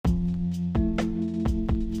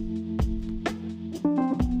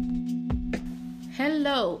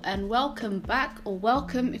Hello and welcome back, or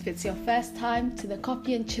welcome if it's your first time, to the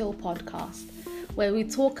Coffee and Chill podcast, where we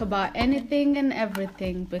talk about anything and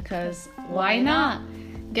everything because why not?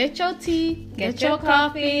 Get your tea, get your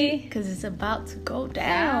coffee, because it's about to go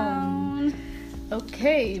down.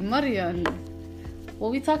 Okay, Marian, what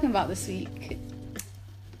are we talking about this week?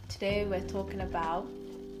 Today we're talking about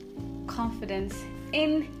confidence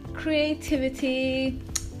in creativity.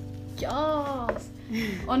 Yes.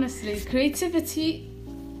 Honestly, creativity,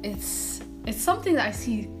 it's something that I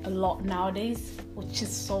see a lot nowadays, which is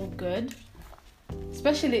so good,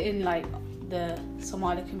 especially in like the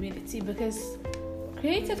Somali community, because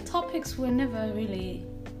creative topics were never really,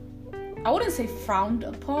 I wouldn't say frowned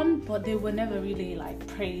upon, but they were never really like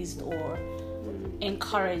praised or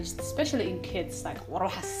encouraged, especially in kids. Like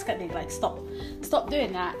stop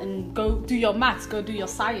doing that and go do your maths, go do your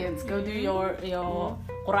science, go do your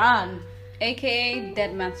Quran, aka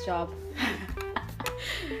dead man's job.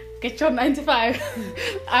 Get your 9 to 5.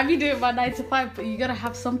 I be doing my 9 to 5, but you gotta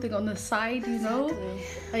have something on the side, you know. Exactly.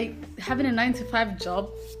 Like having a 9 to 5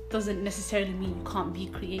 job doesn't necessarily mean you can't be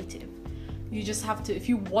creative. You just have to, if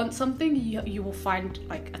you want something, you will find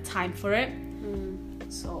like a time for it.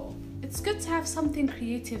 So it's good to have something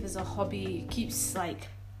creative as a hobby. It keeps like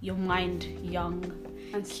your mind young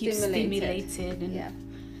And keeps stimulated and yeah.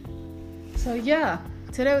 So yeah,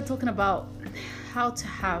 today we're talking about how to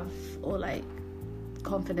have or like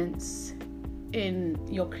confidence in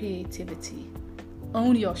your creativity.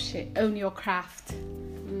 Own your shit, own your craft.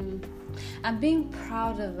 And being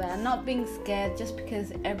proud of it, and not being scared just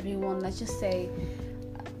because everyone, let's just say,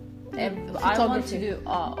 I want to do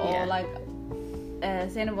art, or like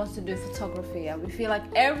Zainab wants to do photography, and we feel like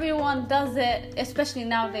everyone does it, especially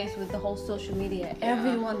nowadays with the whole social media.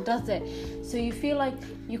 Everyone does it, so you feel like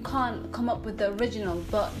you can't come up with the original,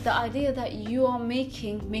 but the idea that you are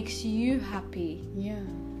making makes you happy.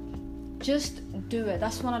 Just do it.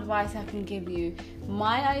 That's one advice I can give you.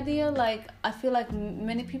 My idea, like, I feel like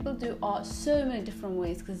many people do art so many different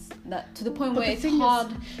ways, because that to the point where it's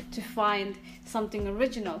hard to find something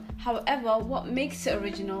original. However, what makes it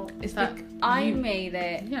original is that I made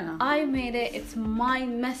it. I made it. It's my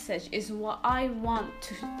message. Is what I want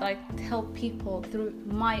to like help people through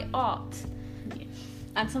my art.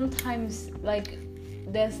 And sometimes, like,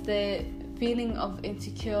 there's the feeling of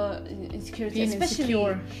insecurity,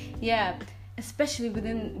 especially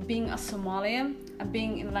within being a Somalian and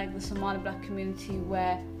being in like the Somali black community,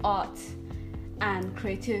 where art and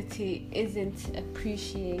creativity isn't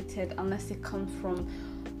appreciated unless it comes from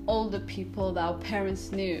older people that our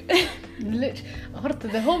parents knew.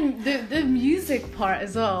 The music part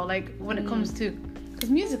as well, like when it comes to, because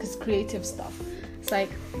music is creative stuff. It's like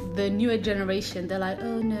the newer generation, they're like,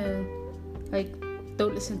 oh no, like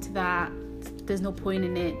don't listen to that, there's no point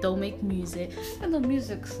in it, don't make music. And the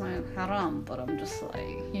music's like haram, but I'm just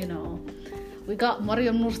like, you know, we got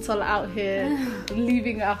Mariam Mursal out here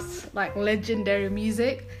leaving us like legendary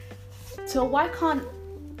music. So why can't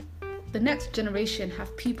the next generation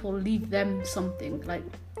have people leave them something, like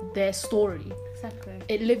their story? Exactly.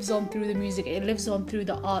 It lives on through the music, it lives on through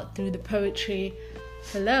the art, through the poetry.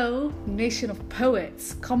 Hello, nation of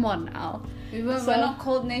poets, come on now. We're not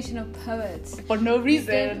called nation of poets for no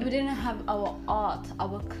reason. We didn't have our art,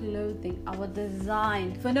 our clothing, our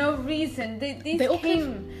design for no reason. They all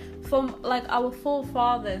came from like our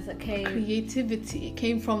forefathers. Creativity, it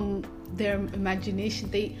came from their imagination.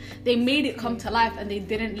 They made it come to life, and they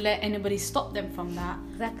didn't let anybody stop them from that.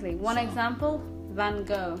 Exactly. One example, Van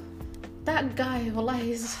Gogh. That guy, wallahi,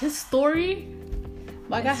 his story.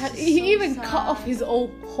 My guy he even cut off his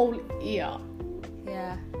whole ear.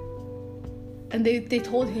 Yeah. And they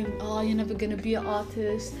told him, oh, you're never going to be an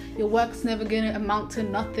artist. Your work's never going to amount to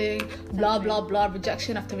nothing. Blah, blah, blah.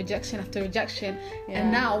 Rejection after rejection after rejection. Yeah.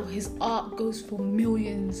 And now his art goes for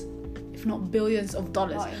millions, if not billions of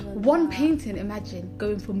dollars. One painting, imagine,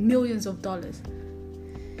 going for millions of dollars.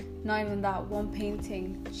 Not even that. One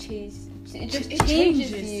painting it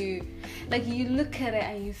changes you. Like, you look at it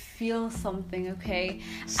and you feel something, okay?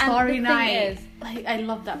 Starry Night. I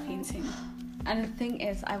love that painting. And the thing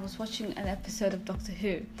is, I was watching an episode of Doctor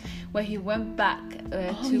Who where he went back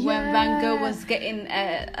when Van Gogh was getting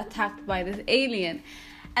attacked by this alien.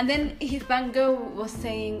 And then Van Gogh was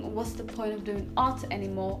saying, what's the point of doing art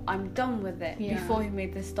anymore? I'm done with it. Before he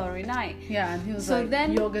made the Starry Night. Yeah, and he was so like,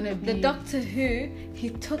 then you're gonna be... The Doctor Who,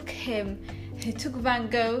 he took Van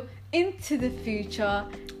Gogh into the future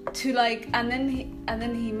to like, and then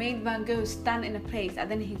he made Van Gogh stand in a place, and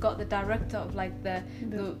then he got the director of like the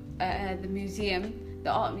museum the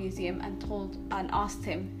art museum and asked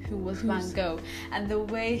him who was Van Gogh, and the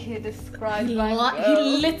way he described Van Gogh,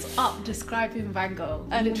 he lit up describing Van Gogh,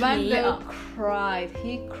 and Van Gogh cried.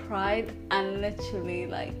 He cried and literally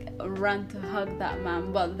like ran to hug that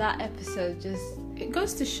man. But that episode just, it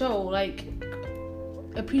goes to show like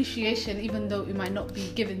appreciation, even though it might not be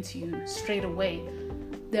given to you straight away.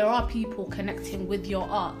 There are people connecting with your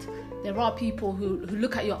art. There are people who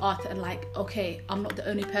look at your art and like, okay, I'm not the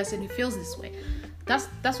only person who feels this way.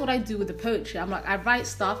 That's what I do with the poetry. I'm like, I write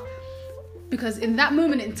stuff because in that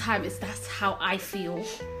moment in time, that's how I feel.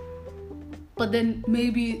 But then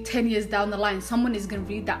maybe 10 years down the line, someone is going to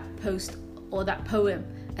read that post or that poem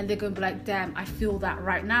and they're going to be like, damn, I feel that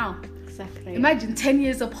right now. Exactly. Imagine 10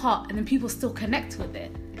 years apart and then people still connect with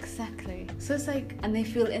it. Exactly. So it's like, and they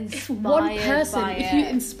feel inspired if you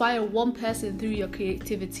inspire one person through your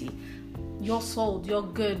creativity, you're sold, you're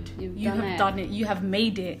good, you have done it, you have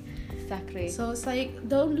made it. Exactly. So it's like,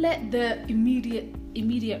 don't let the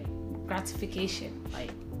immediate gratification,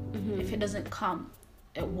 like if it doesn't come,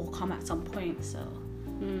 it will come at some point. So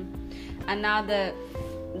and now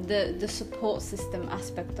the support system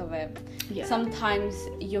aspect of it. Sometimes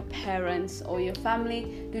your parents or your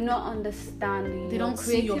family do not understand your creativity.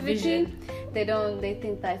 See your vision. They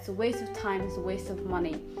think that it's a waste of time, it's a waste of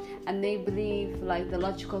money, and they believe like the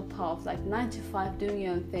logical path, like 9 to 5, doing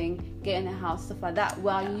your own thing, getting a house, stuff like that,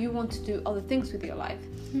 while you want to do other things with your life.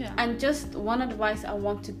 And just one advice I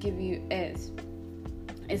want to give you is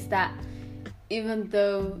that even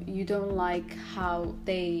though you don't like how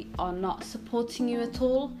they are not supporting you at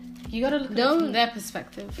all, you gotta look at it from their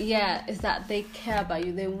perspective. Yeah, is that they care about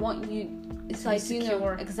you. They want you. It's like secure. You know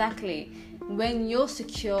exactly. When you're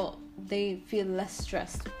secure, they feel less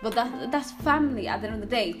stressed. But that's family at the end of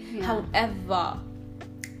the day. However,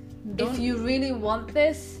 if you really want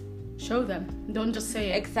this, show them. Don't just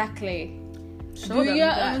say it. Exactly. Do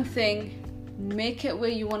your own thing. Make it where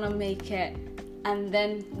you want to make it. And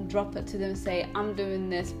then drop it to them and say, I'm doing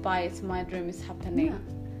this, bye, it's my dream, it's happening.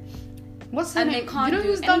 What's her name? You know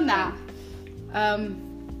who's done that?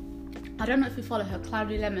 I don't know if you follow her,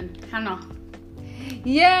 Cloudy Lemon, Hannah.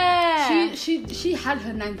 Yeah! She had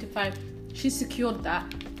her 9 to 5. She secured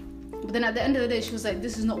that. But then at the end of the day, she was like,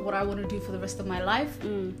 this is not what I want to do for the rest of my life.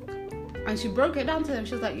 And she broke it down to them.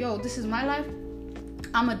 She was like, yo, this is my life.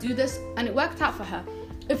 I'm going to do this. And it worked out for her.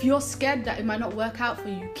 If you're scared that it might not work out for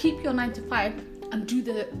you, keep your 9 to 5 and do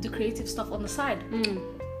the creative stuff on the side.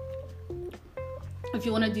 If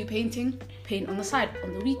you want to do painting, paint on the side,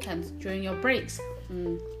 on the weekends, during your breaks.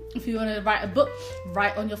 If you want to write a book,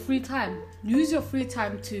 write on your free time. Use your free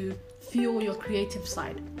time to fuel your creative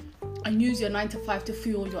side. And use your 9 to 5 to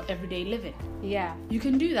fuel your everyday living. Yeah. You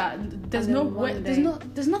can do that. There's no way,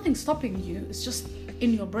 there's nothing stopping you. It's just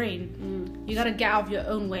in your brain. You got to get out of your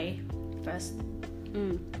own way first.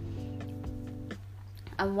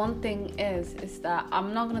 And one thing is that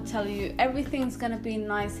I'm not going to tell you everything's going to be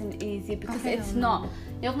nice and easy, because it's not.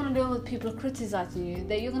 You're going to deal with people criticizing you.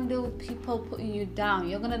 You're going to deal with people putting you down.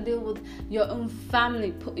 You're going to deal with your own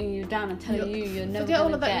family putting you down and telling you're never going to get. Forget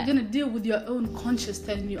all of that. You're going to deal with your own conscience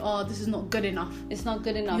telling you, oh, this is not good enough. It's not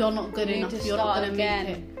good enough. You're not good enough. You're not going to make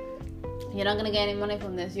it. You're not going to get any money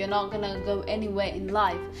from this. You're not going to go anywhere in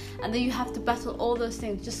life. And then you have to battle all those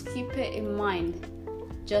things. Just keep it in mind.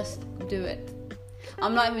 Just do it.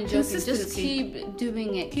 I'm not even joking. Just keep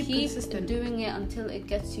doing it. Keep doing it until it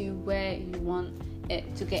gets you where you want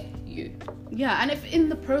it to get you. Yeah, and if in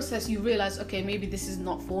the process you realize, okay, maybe this is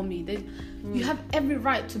not for me, then you have every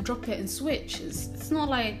right to drop it and switch. It's not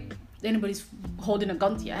like anybody's holding a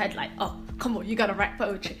gun to your head like, oh, come on, you gotta write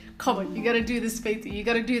poetry. Come on, you gotta do this painting. You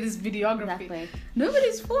gotta do this videography. Exactly.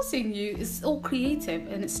 Nobody's forcing you. It's all creative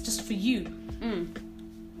and it's just for you.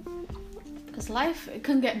 Because life, it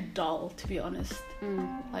can get dull, to be honest.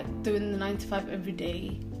 Like doing the 9 to 5 every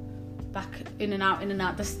day, back in and out.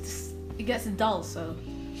 It gets dull. So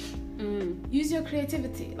use your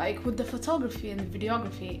creativity. Like with the photography and the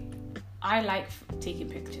videography, I like taking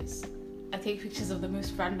pictures. I take pictures of the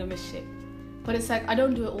most randomest shit. But it's like, I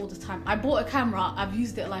don't do it all the time. I bought a camera, I've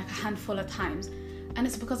used it like a handful of times. And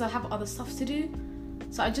it's because I have other stuff to do.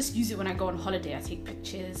 So I just use it when I go on holiday. I take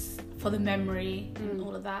pictures for the memory and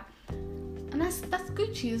all of that. And that's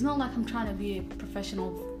Gucci. It's not like I'm trying to be a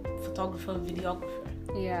professional photographer, videographer.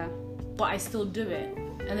 Yeah. But I still do it.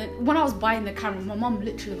 And then when I was buying the camera, my mom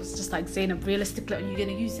literally was just like, Zainab, realistically, are you going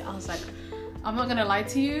to use it? I was like, I'm not going to lie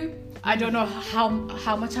to you. I don't know how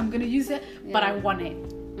much I'm going to use it, but I want it.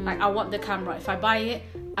 Like, I want the camera. If I buy it,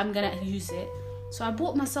 I'm going to use it. So I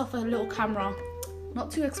bought myself a little camera.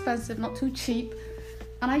 Not too expensive, not too cheap.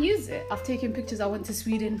 And I use it. I've taken pictures. I went to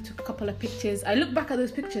Sweden, took a couple of pictures. I look back at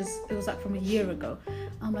those pictures. It was like from a year ago.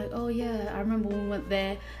 I'm like, oh yeah, I remember when we went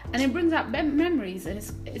there. And it brings out memories, and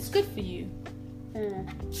it's good for you.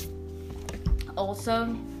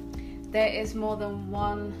 Also, there is more than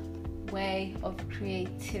one way of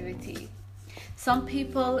creativity. Some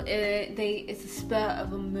people, it's a spur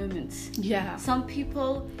of a moment. Yeah. Some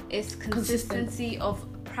people, it's consistency of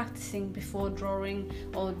practicing before drawing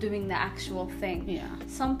or doing the actual thing. Yeah.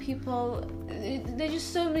 Some people, there's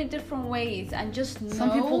just so many different ways, and just know.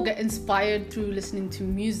 Some people get inspired through listening to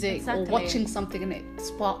music or watching something, and it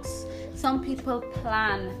sparks. Some people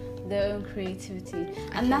plan their own creativity,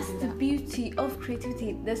 and that's the beauty of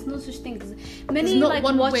creativity. There's no such thing, because many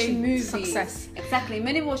watch movies. Success. Exactly.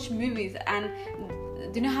 Many watch movies, and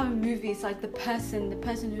you know how in movies, like the person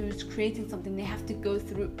who is creating something, they have to go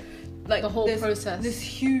through like the whole process. This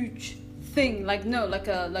huge thing, like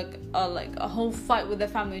a whole fight with their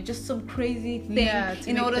family, just some crazy thing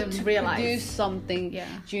in order to produce something. Yeah.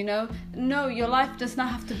 Do you know? No, your life does not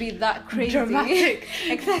have to be that crazy. Dramatic.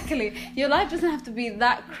 Exactly. Your life doesn't have to be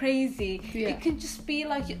that crazy. Yeah. It can just be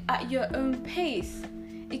like at your own pace.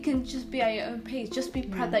 It can just be at your own pace. Just be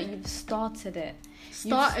proud that you've started it.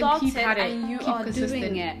 And keep at it. And you keep are consistent.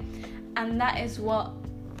 doing it. And that is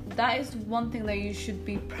one thing that you should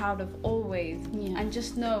be proud of always. Yeah. And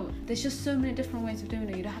just know there's just so many different ways of doing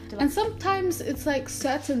it. You don't have to and sometimes it's like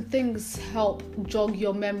certain things help jog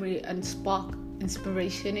your memory and spark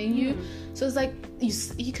inspiration in you. So it's like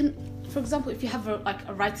you can, for example, if you have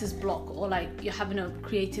a writer's block, or like you're having a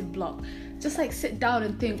creative block, just like sit down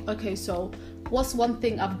and think, okay, so what's one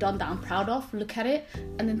thing I've done that I'm proud of? Look at it,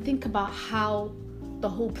 and then think about how the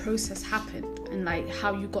whole process happened, and like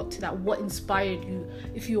how you got to that, what inspired you,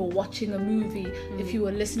 if you were watching a movie, if you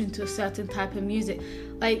were listening to a certain type of music.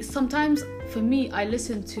 Like sometimes for me, I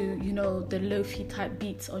listen to, you know, the lo-fi type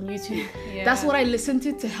beats on YouTube. That's what I listen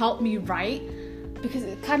to help me write, because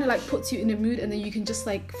it kind of like puts you in a mood, and then you can just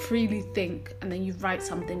like freely think, and then you write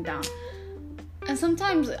something down. And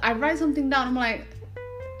sometimes I write something down, I'm like,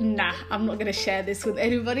 nah, I'm not gonna share this with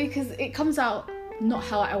anybody, because it comes out not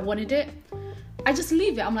how I wanted it. I just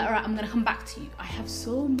leave it. I'm like, all right, I'm gonna come back to you. I have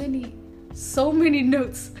so many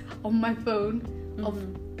notes on my phone of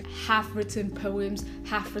half-written poems,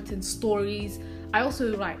 half-written stories. I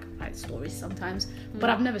also write stories sometimes, but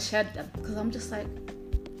I've never shared them, because I'm just like,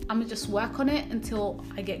 I'm gonna just work on it until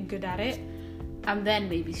I get good at it, and then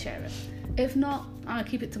maybe share it. If not, I'm gonna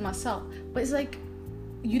keep it to myself. But it's like,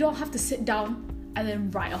 you don't have to sit down and then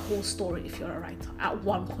write a whole story if you're a writer at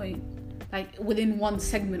one point. Like within one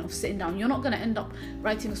segment of sitting down, you're not going to end up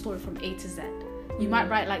writing a story from A to Z. You might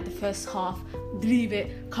write like the first half, leave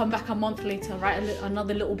it, come back a month later, write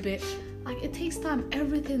another little bit. Like it takes time.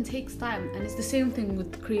 Everything takes time. And it's the same thing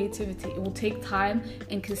with creativity. It will take time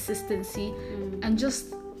and consistency and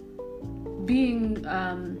just being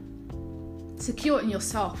secure in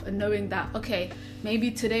yourself, and knowing that, okay,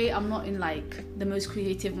 maybe today I'm not in like the most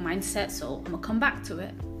creative mindset, so I'm gonna come back to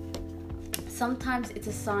it. Sometimes it's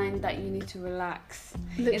a sign that you need to relax.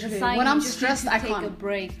 Literally. It's a sign when I'm stressed, I can't take a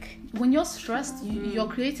break. When you're stressed, your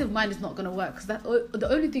creative mind is not going to work, because the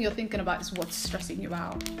only thing you're thinking about is what's stressing you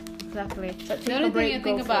out. Exactly. So the only thing you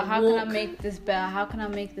think about, how can I make this better? How can I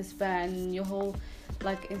make this better? And your whole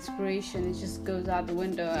like inspiration, it just goes out the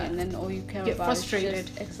window, and then all you care about frustrated. is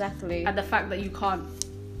just, exactly, at the fact that you can't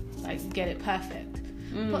like get it perfect.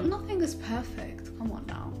 But nothing is perfect. Come on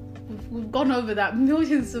now. We've gone over that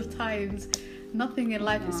millions of times. Nothing in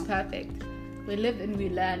life is perfect. We live and we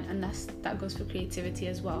learn, and that goes for creativity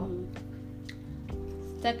as well.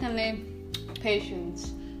 Secondly,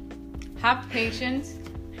 patience. Have patience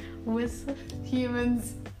with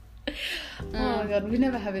humans. Oh my god, we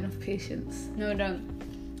never have enough patience. No, we don't.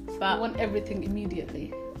 But we want everything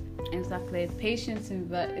immediately. Exactly. Patience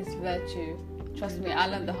is virtue. Trust me, I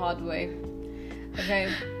learned the hard way. Okay.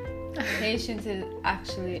 Patience is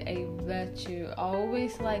actually a virtue. I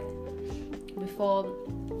always before,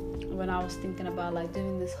 when I was thinking about like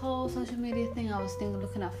doing this whole social media thing, I was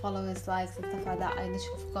looking at followers, likes and stuff like that. I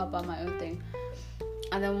literally forgot about my own thing.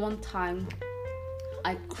 And then one time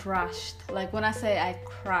I crashed. Like when I say I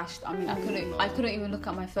crashed, I mean I couldn't even look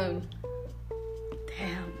at my phone.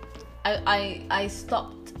 Damn. I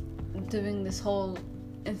stopped doing this whole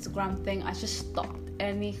Instagram thing. I just stopped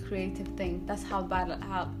any creative thing. That's how bad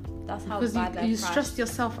because you stressed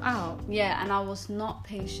yourself out. Yeah, and I was not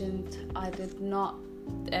patient. I did not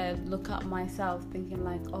look at myself thinking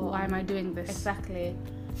like, oh, why am I doing this? Exactly.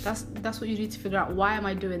 That's what you need to figure out. Why am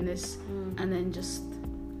I doing this? And then just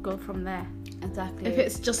go from there. Exactly. If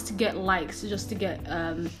it's just to get likes, just to get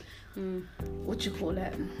what you call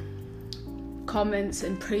it, comments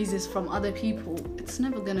and praises from other people, it's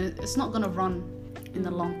not gonna run in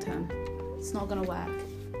the long term. It's not gonna work.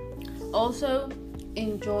 Also,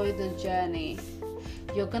 enjoy the journey.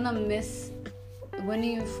 You're gonna miss when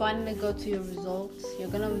you finally go to your results. You're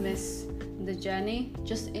gonna miss the journey.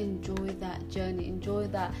 Just enjoy that journey. Enjoy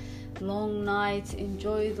that long nights.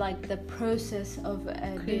 Enjoy like the process of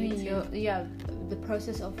doing the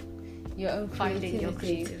process of your own finding your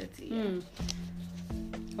creativity.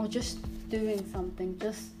 Or just doing something.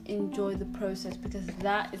 Just enjoy the process, because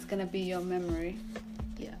that is gonna be your memory.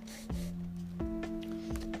 Yeah.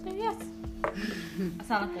 So yes. I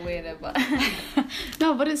sound like a weirdo, but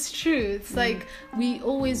no, but it's true. It's like we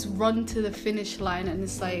always run to the finish line, and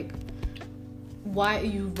it's like, why are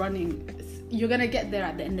you running? You're gonna get there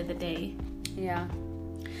at the end of the day. Yeah.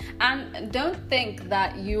 And don't think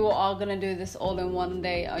that you are gonna do this all in one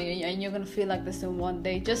day, and you're gonna feel like this in one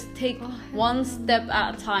day. Just take one step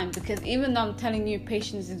at a time, because even though I'm telling you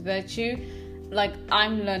patience is virtue, like,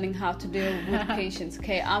 I'm learning how to deal with patience.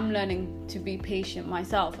 Okay, I'm learning to be patient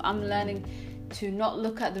myself. I'm learning to not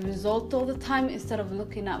look at the result all the time, instead of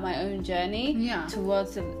looking at my own journey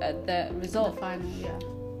towards the result. The final,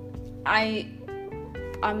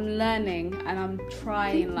 I'm learning, and I'm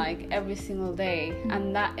trying like every single day,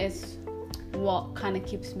 and that is what kind of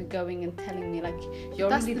keeps me going and telling me, like, you're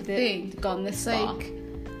already gone this far. Like,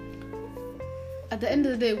 at the end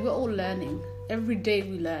of the day, we're all learning. Every day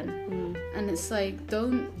we learn, and it's like,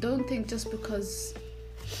 don't think just because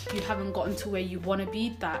you haven't gotten to where you want to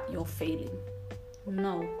be that you're failing.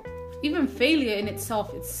 No, even failure in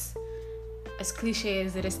itself, it's as cliche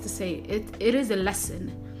as it is to say, it is a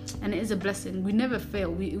lesson, and it is a blessing. We never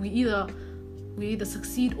fail. We either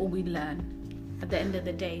succeed or we learn at the end of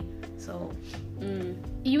the day. So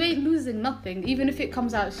you ain't losing nothing. Even if it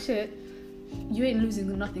comes out shit, you ain't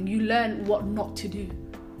losing nothing. You learn what not to do.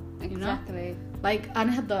 Exactly. You know? Like,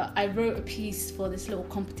 I wrote a piece for this little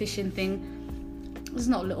competition thing. It's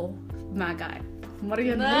not little, my guy,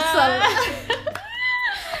 Mariam Mursal.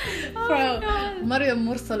 Mariam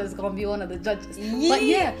Mursal is gonna be one of the judges. But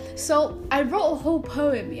yeah, so I wrote a whole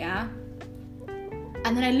poem,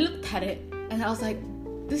 and then I looked at it and I was like,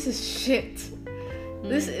 this is shit.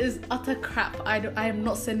 This is utter crap. I am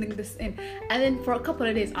not sending this in. And then for a couple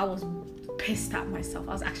of days I was pissed at myself.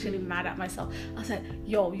 I was actually mad at myself. I was like,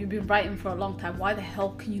 yo, you've been writing for a long time. Why the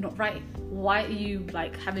hell can you not write? Why are you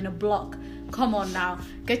like having a block? Come on now,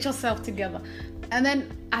 get yourself together. And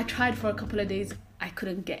then I tried for a couple of days. I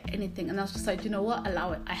couldn't get anything, and I was just like, you know what,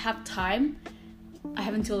 allow it. I have time. I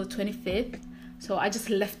have until the 25th. So I just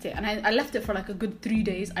left it, and I left it for like a good 3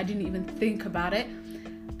 days. I didn't even think about it.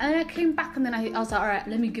 And then I came back, and then I was like, all right,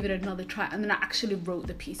 let me give it another try. And then I actually wrote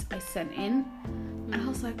the piece I sent in. And I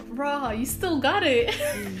was like, rah, you still got it.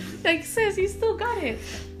 Like, sis, you still got it.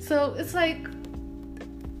 So it's like,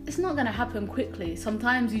 it's not gonna happen quickly.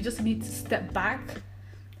 Sometimes you just need to step back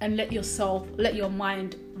and let your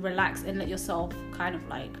mind relax, and let yourself kind of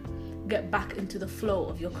like get back into the flow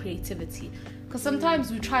of your creativity. Because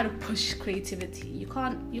sometimes we try to push creativity. You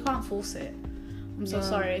can't force it. I'm so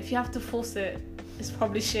sorry. If you have to force it, it's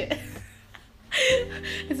probably shit.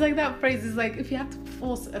 It's like that phrase is like, if you have to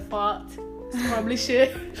force a fart, it's probably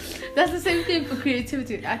shit. That's the same thing for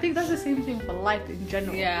creativity. I think that's the same thing for life in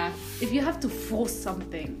general. Yeah. If you have to force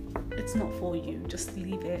something, it's not for you. Just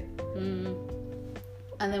leave it.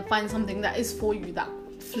 And then find something that is for you, that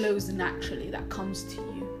flows naturally, that comes to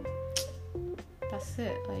you. That's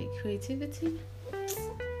it. Like, creativity.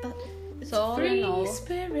 It's all in all, free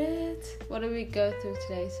spirit. What did we go through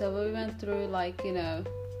today? So we went through, like, you know,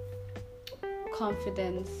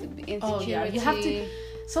 confidence, insecurity. Oh, yeah. You have to.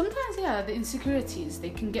 Sometimes, the insecurities,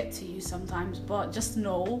 they can get to you sometimes, but just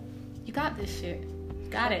know you got this shit. You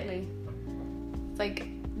got it. It's like,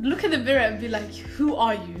 look in the mirror and be like, who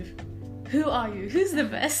are you? Who are you? Who's the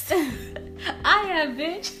best? I am,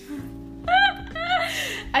 bitch.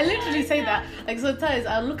 I literally say that. Like, sometimes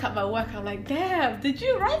I look at my work, I'm like, damn, did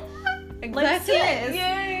you write that? Exactly. Like,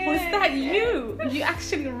 yes. Was that you? You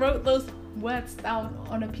actually wrote those words down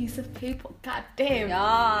on a piece of paper. God damn.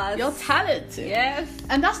 Yes. You're talented. Yes.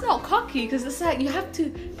 And that's not cocky, because it's like you have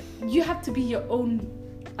to be your own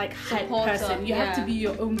like hype person. You have to be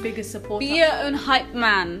your own biggest supporter. Be your own hype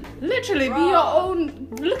man. Literally, be your own.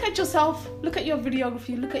 Look at yourself. Look at your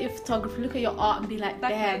videography. Look at your photography. Look at your art, and be like,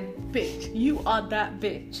 damn, bitch, you are that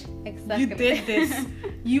bitch. Exactly. You did this.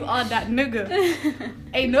 You are that nigga.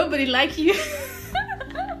 Ain't nobody like you.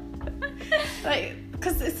 Like,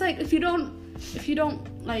 because it's like, if you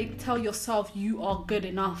don't like tell yourself you are good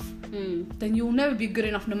enough, then you'll never be good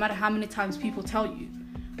enough, no matter how many times people tell you.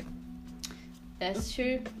 That's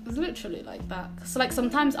true. It's literally like that. So like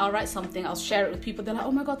sometimes I'll write something, I'll share it with people. They're like,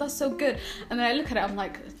 "Oh my god, that's so good," and then I look at it, I'm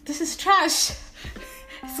like, "This is trash.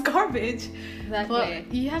 It's garbage." Exactly.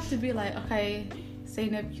 But you have to be like, okay,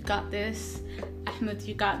 Zainab, you got this. Ahmed,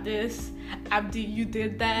 you got this. Abdi, you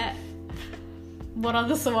did that. What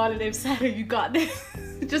other Somali names? Sarah, you got this.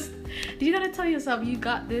 Just you gotta tell yourself you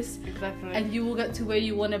got this. Exactly. And you will get to where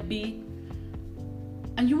you wanna be.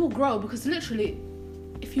 And you will grow, because literally,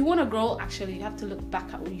 if you wanna grow, actually you have to look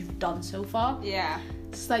back at what you've done so far. Yeah.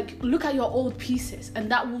 It's like, look at your old pieces,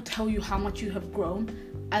 and that will tell you how much you have grown,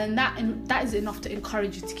 and that is enough to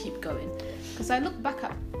encourage you to keep going. Because I look back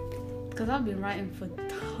at, because I've been writing for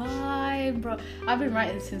time, bro. I've been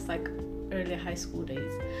writing since like early high school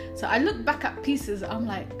days. So I look back at pieces, I'm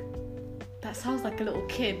like, that sounds like a little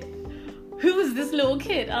kid. Who was this little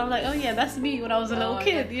kid? And I'm like, oh yeah, that's me when I was a little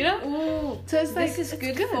kid, you know? Ooh, so it's like, this is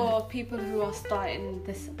good for people who are starting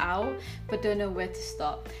this out but don't know where to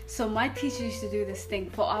start. So my teacher used to do this thing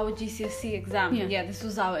for our GCSE exam. Yeah, this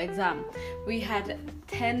was our exam. We had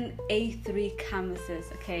 10 A3 canvases,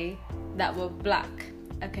 okay, that were black,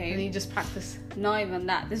 okay? And you just practice. Not even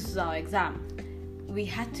that. This was our exam. We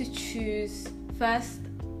had to choose first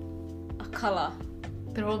a colour.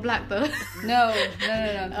 They're all black though. No.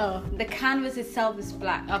 Oh. The canvas itself is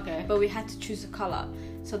black. Okay. But we had to choose a colour.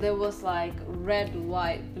 So there was like red,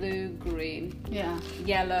 white, blue, green,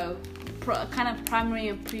 yellow, kind of primary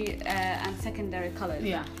and secondary colours.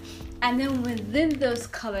 Yeah. And then within those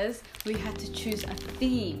colours, we had to choose a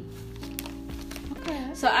theme.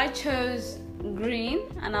 Okay. So I chose green,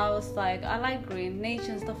 and I was like, I like green,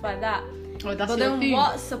 nature and stuff like that. Oh, that's but your then theme.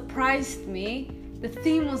 what surprised me, the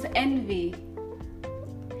theme was envy.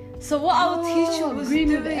 So what our teacher was green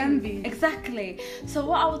doing, with envy. Exactly. So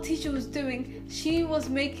what our teacher was doing, she was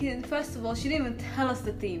making, first of all, she didn't even tell us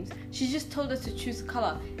the themes. She just told us to choose a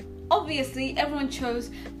colour. Obviously, everyone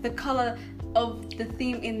chose the colour of the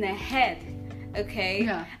theme in their head. Okay?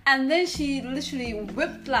 Yeah. And then she literally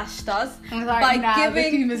whiplashed us by giving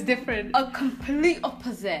the theme is different. a complete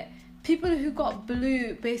opposite. People who got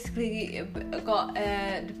blue basically got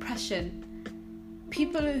depression.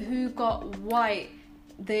 People who got white,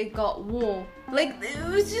 they got war. Like, it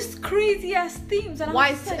was just crazy ass themes. And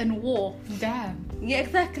White and war. Damn. Yeah,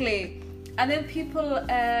 exactly. And then people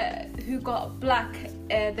who got black,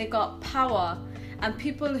 they got power. And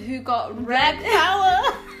people who got red,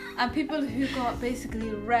 power. and people who got basically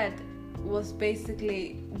red was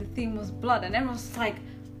basically, the theme was blood. And everyone was like,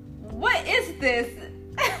 what is this?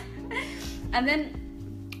 And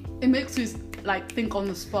then it makes you like think on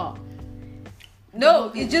the spot.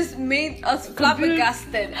 No, it just made us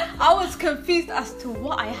flabbergasted. I was confused as to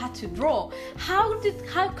what I had to draw. How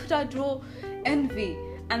could I draw envy?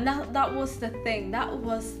 And that was the thing. That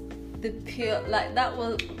was the pure, like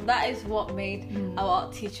that is what made our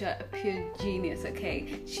art teacher a pure genius.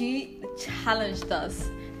 Okay, she challenged us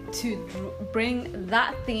to bring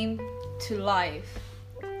that theme to life.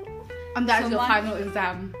 And that's your final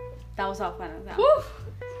exam. That was our final exam. Woo!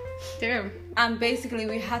 Damn. And basically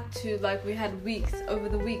we had weeks. Over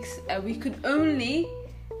the weeks, we could only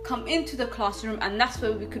come into the classroom, and that's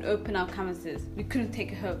where we could open our canvases. We couldn't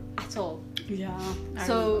take it home at all. Yeah.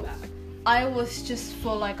 So I was just,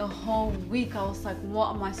 for like a whole week, I was like,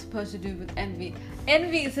 what am I supposed to do with envy?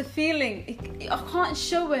 Envy is a feeling. I can't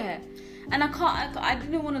show it. And I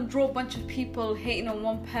didn't want to draw a bunch of people hating on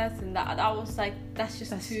one person. That I was like, that's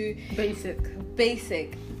too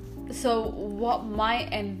basic. So what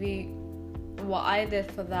I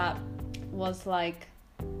did for that was like,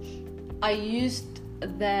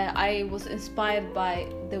 I was inspired by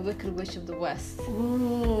the Wicked Witch of the West.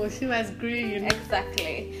 Ooh, she was green.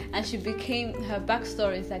 Exactly. And she became, her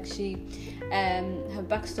backstory is like her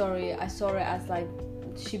backstory, I saw it as like,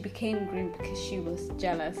 she became green because she was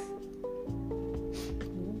jealous. Ooh.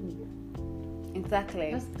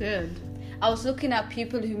 Exactly. That's good. I was looking at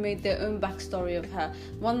people who made their own backstory of her.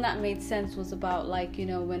 One that made sense was about, like, you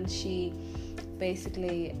know, when she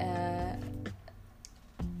basically,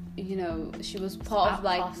 you know, she was part of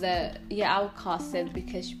like outcasted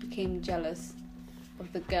because she became jealous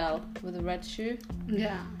of the girl with the red shoe.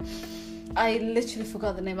 Yeah. I literally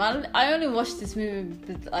forgot the name. I only watched this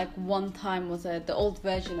movie like one time, was the old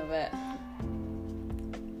version of it.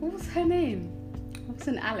 What was her name?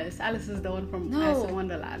 Wasn't Alice? Alice is the one from Alice in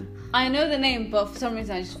Wonderland. I know the name, but for some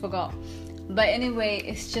reason I just forgot. But anyway,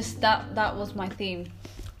 it's just that was my theme.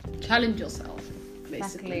 Challenge yourself,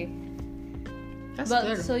 basically. Exactly. That's but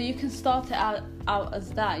good. So you can start it out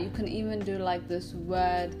as that. You can even do like this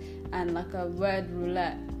word and like a word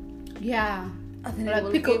roulette. Yeah. I think like it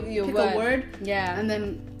will pick give you a word. Yeah. And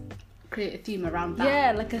then create a theme around that.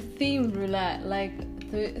 Yeah, like a theme roulette, like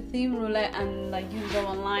the theme roulette, and like you can go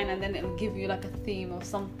online and then it'll give you like a theme or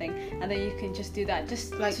something, and then you can just do that.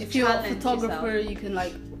 Just like if you're a photographer, you can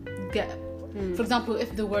like get, for example,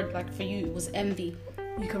 if the word like for you was envy,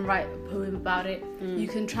 you can write a poem about it. You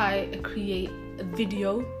can try to create a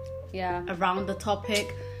video around the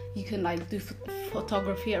topic. You can like do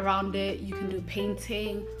photography around it. You can do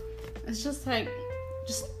painting. It's just like,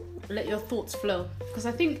 just let your thoughts flow, because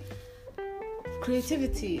I think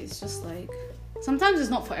creativity is just like, sometimes it's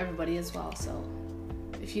not for everybody as well. So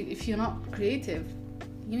if you're not creative,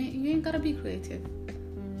 you ain't gotta be creative.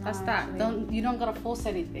 That's that. You don't gotta force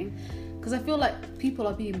anything, because I feel like people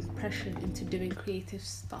are being pressured into doing creative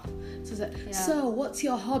stuff. So it's like, so what's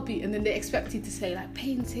your hobby? And then they expect you to say like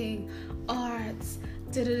painting, arts,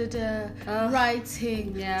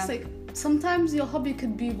 writing. It's like, sometimes your hobby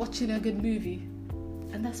could be watching a good movie,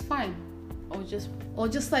 and that's fine. Or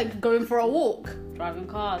just like going for a walk, driving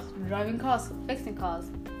cars, fixing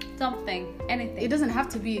cars, something, anything. It doesn't have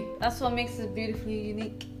to be. That's what makes us beautifully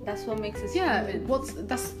unique. That's what makes us human.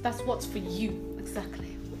 That's what's for you.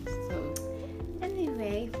 Exactly. So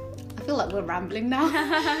anyway, I feel like we're rambling now,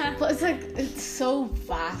 but it's like, it's so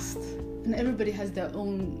vast, and everybody has their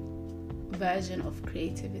own version of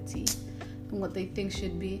creativity and what they think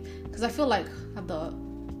should be. Because I feel like the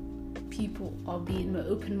people are being more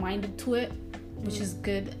open-minded to it, which is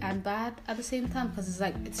good and bad at the same time, because it's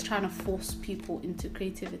like, it's trying to force people into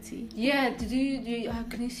creativity.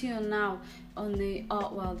 Can you see now on the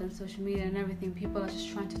art world and social media and everything, people are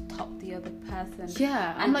just trying to top the other person.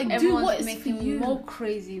 I'm like, do what is making for you. More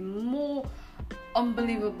crazy, more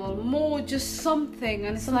unbelievable, more just something,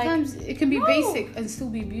 and it's sometimes it can be basic and still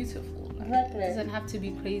be beautiful. Exactly. It doesn't have to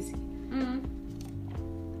be crazy.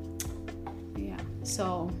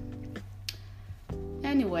 So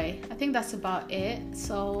anyway, I think that's about it.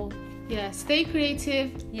 So stay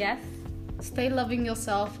creative. Yes. Stay loving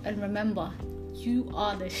yourself, and remember, you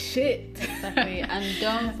are the shit. Exactly. And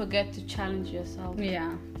don't forget to challenge yourself.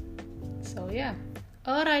 So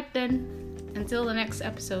all right then, until the next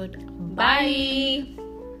episode. Bye.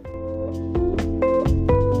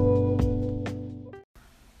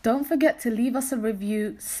 Don't forget to leave us a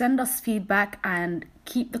review, send us feedback, and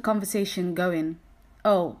keep the conversation going.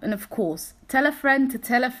 Oh, and of course, tell a friend to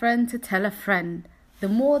tell a friend to tell a friend. The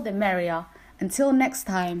more the merrier. Until next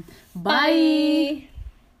time, bye.